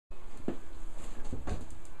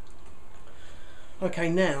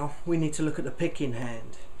Okay, now we need to look at the picking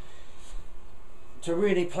hand. To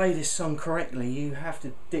really play this song correctly, you have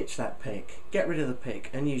to ditch that pick, get rid of the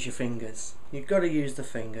pick and use your fingers. You've got to use the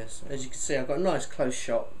fingers. As you can see, I've got a nice close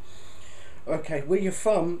shot. Okay, with your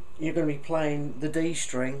thumb you're going to be playing the D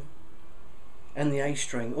string and the A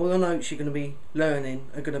string. All the notes you're going to be learning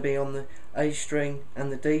are going to be on the A string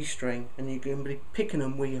and the D string, and you're going to be picking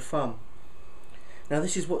them with your thumb. Now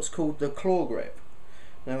this is what's called the claw grip.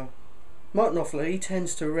 Now Mark Knopfler, he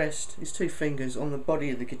tends to rest his two fingers on the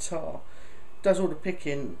body of the guitar, does all the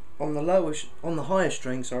picking on the higher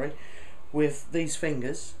string, with these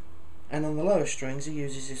fingers, and on the lower strings he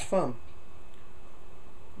uses his thumb.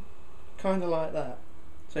 Kind of like that.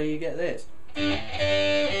 So you get this.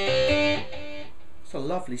 It's a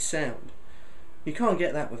lovely sound. You can't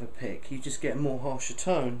get that with a pick, you just get a more harsher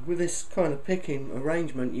tone. With this kind of picking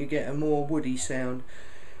arrangement you get a more woody sound,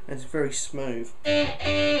 and it's very smooth.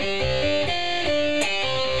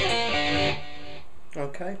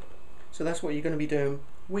 Okay, so that's what you're going to be doing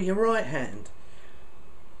with your right hand.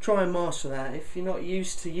 Try and master that. If you're not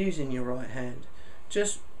used to using your right hand,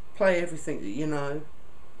 just play everything that you know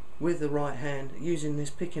with the right hand using this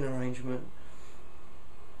picking arrangement,